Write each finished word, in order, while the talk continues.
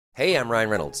Hey, I'm Ryan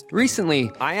Reynolds.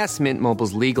 Recently, I asked Mint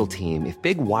Mobile's legal team if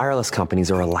big wireless companies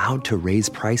are allowed to raise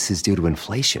prices due to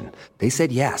inflation. They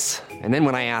said yes. And then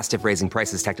when I asked if raising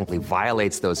prices technically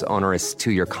violates those onerous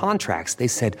two-year contracts, they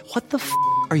said, "What the f***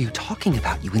 are you talking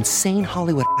about, you insane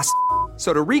Hollywood ass f-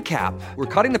 So to recap, we're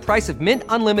cutting the price of Mint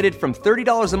Unlimited from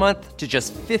 $30 a month to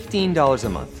just $15 a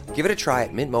month. Give it a try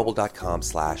at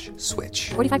mintmobile.com/switch.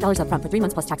 $45 up front for 3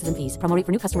 months plus taxes and fees. Promo rate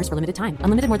for new customers for limited time.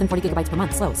 Unlimited more than 40 gigabytes per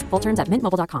month. Slows full terms at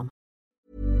mintmobile.com.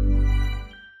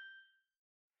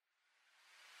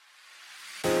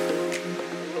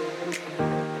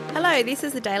 Hello, this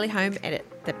is the Daily Home Edit,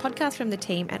 the podcast from the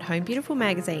team at Home Beautiful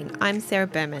magazine. I'm Sarah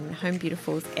Berman, Home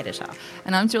Beautiful's editor.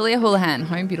 And I'm Julia Houlihan,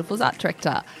 Home Beautiful's art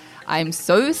director. I'm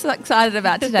so excited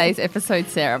about today's episode,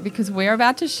 Sarah, because we're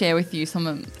about to share with you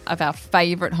some of our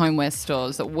favourite homeware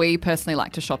stores that we personally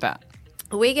like to shop at.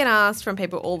 We get asked from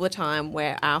people all the time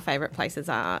where our favourite places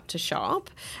are to shop.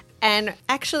 And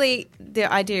actually,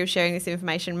 the idea of sharing this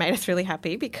information made us really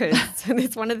happy because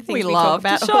it's one of the things we talk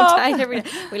about all day, every day.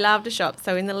 We love to shop.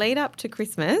 So in the lead up to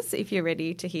Christmas, if you're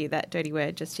ready to hear that dirty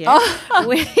word just yet,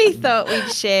 we thought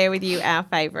we'd share with you our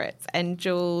favourites. And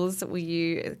Jules, will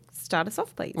you start us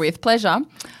off, please? With pleasure.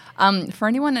 For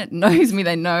anyone that knows me,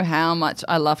 they know how much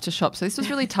I love to shop. So this was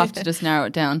really tough to just narrow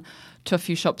it down to a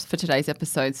few shops for today's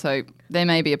episode, so there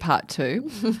may be a part two.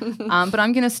 But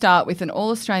I'm going to start with an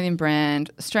all-Australian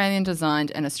brand, Australian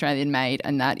designed and Australian made,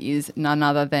 and that is none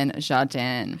other than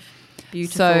Jardin.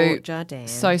 Beautiful Jardin.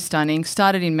 So stunning.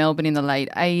 Started in Melbourne in the late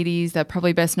 80s. They're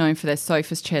probably best known for their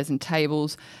sofas, chairs and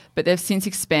tables, but they've since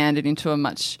expanded into a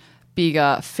much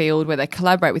bigger field where they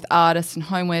collaborate with artists and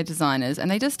homeware designers, and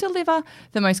they just deliver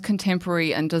the most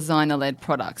contemporary and designer-led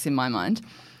products in my mind.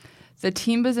 The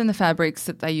timbers and the fabrics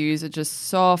that they use are just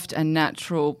soft and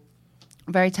natural,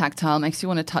 very tactile, makes you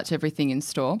want to touch everything in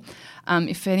store.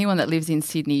 If anyone that lives in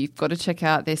Sydney, you've got to check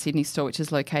out their Sydney store, which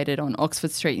is located on Oxford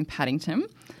Street in Paddington.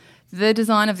 The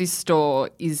design of this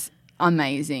store is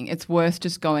amazing. It's worth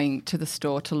just going to the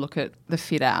store to look at the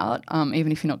fit out,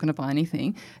 even if you're not going to buy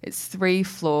anything. It's 3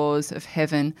 floors of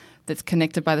heaven that's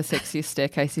connected by the sexiest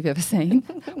staircase you've ever seen.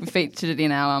 We featured it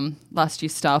in our last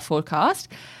year's Star Forecast.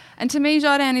 And to me,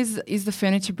 Jardin is the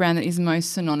furniture brand that is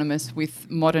most synonymous with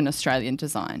modern Australian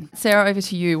design. Sarah, over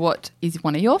to you. What is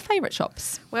one of your favourite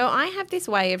shops? Well, I have this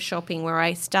way of shopping where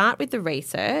I start with the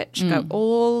research, go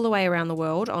all the way around the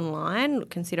world online,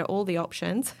 consider all the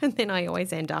options, and then I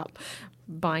always end up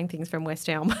buying things from West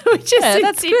Elm, which is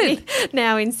that's good.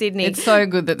 Now in Sydney. It's so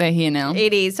good that they're here now.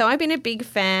 It is. So I've been a big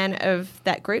fan of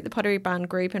that group, the Pottery Barn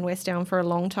Group in West Elm for a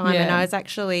long time, and I was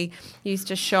actually used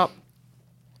to shop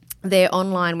there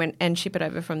online and ship it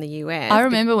over from the US. I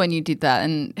remember when you did that,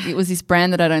 and it was this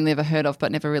brand that I'd only ever heard of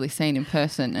but never really seen in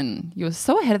person, and you were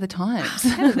so ahead of the times.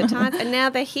 Ahead of the times, and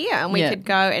now they're here, and we could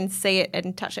go and see it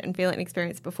and touch it and feel it and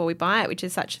experience it before we buy it, which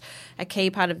is such a key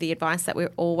part of the advice that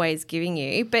we're always giving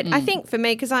you. But I think for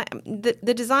me, because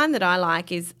the design that I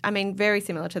like is, very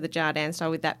similar to the Jardin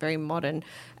style with that very modern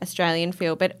Australian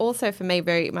feel, but also for me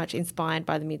very much inspired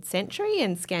by the mid-century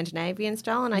and Scandinavian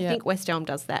style, and I think West Elm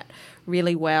does that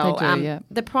really well.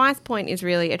 The price point is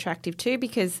really attractive too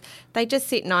because they just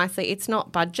sit nicely. It's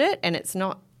not budget and it's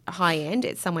not high end.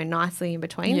 It's somewhere nicely in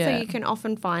between. So you can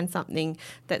often find something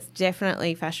that's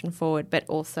definitely fashion forward but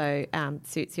also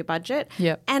suits your budget.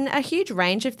 And a huge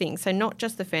range of things. So not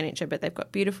just the furniture, but they've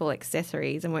got beautiful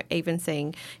accessories, and we're even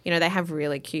seeing, they have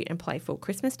really cute and playful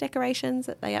Christmas decorations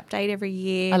that they update every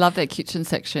year. I love their kitchen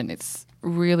section. It's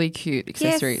really cute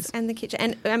accessories. Yes, and the kitchen.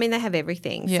 And, they have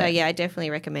everything. So, I definitely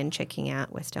recommend checking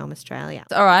out West Elm Australia.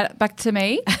 All right, back to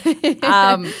me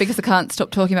because I can't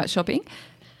stop talking about shopping.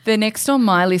 The next on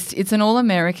my list, it's an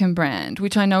all-American brand,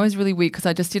 which I know is really weird because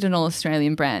I just did an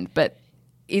all-Australian brand, but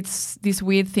it's this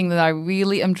weird thing that I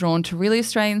really am drawn to really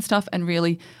Australian stuff and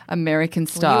really American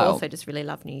style. Well, you also just really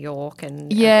love New York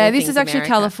and this is actually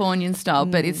Californian style,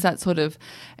 but it's that sort of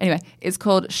 – anyway, it's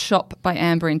called Shop by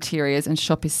Amber Interiors, and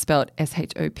Shop is spelled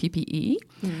S-H-O-P-P-E.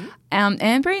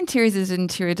 Amber Interiors is an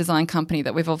interior design company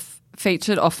that we've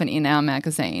featured often in our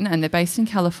magazine, and they're based in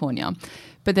California.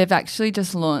 But they've actually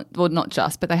just launched – well, not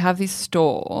just, but they have this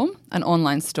store, an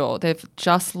online store. They've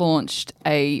just launched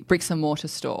a bricks and mortar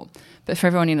store. But for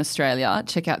everyone in Australia,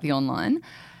 check out the online.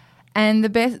 And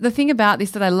the thing about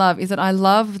this that I love is that I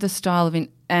love the style of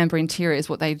Amber Interiors,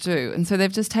 what they do. And so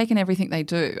they've just taken everything they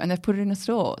do and they've put it in a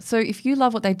store. So if you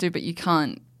love what they do but you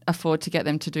can't afford to get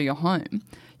them to do your home,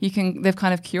 they've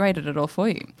kind of curated it all for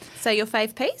you. So your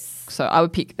fave piece? So I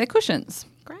would pick their cushions.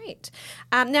 Great.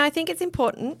 Now, I think it's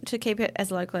important to keep it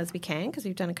as local as we can because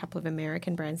we've done a couple of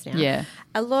American brands now. Yeah.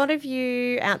 A lot of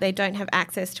you out there don't have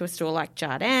access to a store like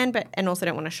Jardin and also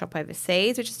don't want to shop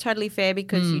overseas, which is totally fair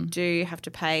because you do have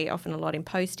to pay often a lot in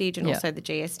postage and also the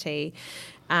GST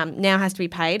now has to be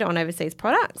paid on overseas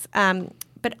products.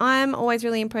 But I'm always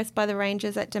really impressed by the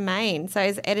ranges at Domain. So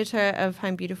as editor of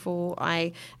Home Beautiful,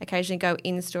 I occasionally go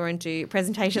in-store and do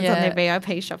presentations on their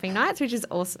VIP shopping nights, which is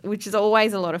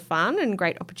always a lot of fun and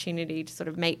great opportunity to sort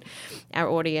of meet our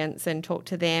audience and talk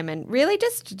to them and really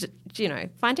just,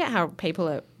 find out how people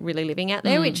are really living out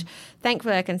there, which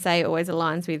thankfully I can say always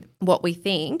aligns with what we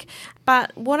think.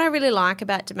 But what I really like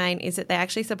about Domain is that they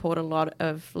actually support a lot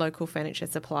of local furniture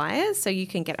suppliers. So you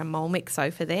can get a Molmix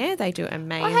sofa there. They do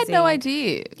amazing. I had no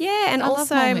idea. Yeah, and I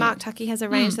also love Molmix. Mark Tuckey has a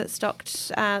range that's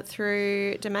stocked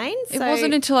through Domain. It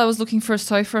wasn't until I was looking for a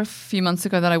sofa a few months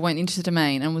ago that I went into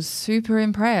Domain and was super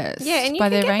impressed. Yeah, and you by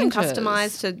can their get ranges. them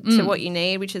customised to what you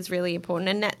need, which is really important,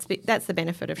 and that's the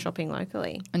benefit of shopping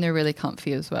locally. And they're really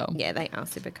comfy as well. Yeah, they are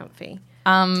super comfy.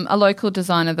 A local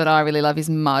designer that I really love is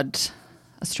Mud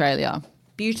Australia.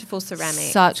 Beautiful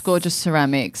ceramics. Such gorgeous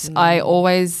ceramics. I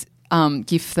always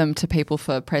gift them to people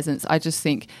for presents. I just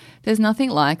think there's nothing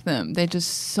like them. They're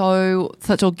just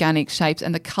such organic shapes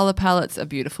and the colour palettes are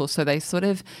beautiful, so they sort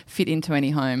of fit into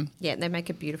any home. Yeah, they make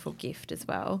a beautiful gift as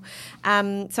well.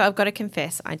 So I've got to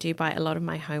confess, I do buy a lot of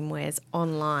my homewares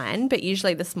online, but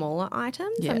usually the smaller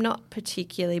items. Yeah. I'm not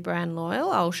particularly brand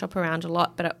loyal. I'll shop around a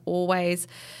lot, but I always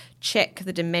check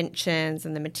the dimensions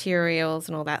and the materials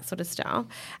and all that sort of stuff.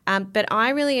 But I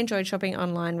really enjoyed shopping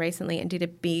online recently and did a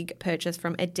big purchase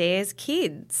from Adairs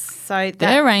Kids. So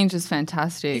Their range is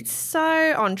fantastic. it's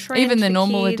so on trend. Even the for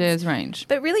normal kids, Adairs range.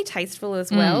 but really tasteful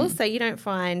as well. So you don't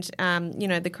find,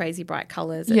 the crazy bright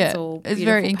colours. Yeah, It's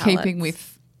very in beautiful keeping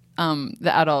palettes. with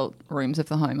the adult rooms of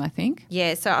the home, I think.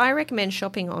 Yeah, so I recommend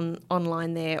shopping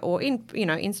online there or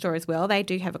in store as well. They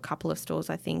do have a couple of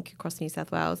stores, I think, across New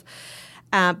South Wales.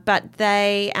 But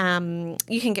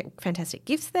you can get fantastic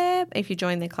gifts there. If you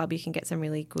join their club, you can get some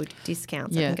really good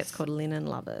discounts. I think Yes. it's called Linen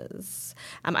Lovers.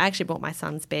 I actually bought my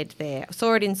son's bed there. I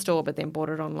saw it in store, but then bought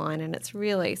it online, and it's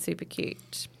really super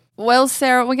cute. Well,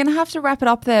 Sarah, we're going to have to wrap it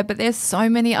up there, but there's so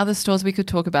many other stores we could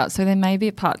talk about, so there may be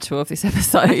a part 2 of this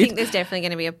episode. I think there's definitely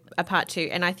going to be a part 2,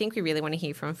 and I think we really want to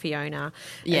hear from Fiona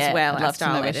as well, I'd our love to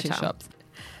know style where she editor. shops.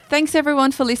 Thanks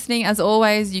everyone for listening. As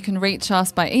always, you can reach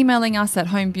us by emailing us at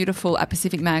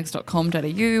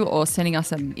homebeautiful@pacificmags.com.au or sending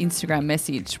us an Instagram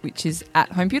message, which is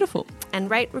 @homebeautiful.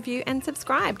 And rate, review, and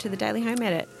subscribe to the Daily Home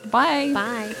Edit. Bye.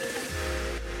 Bye.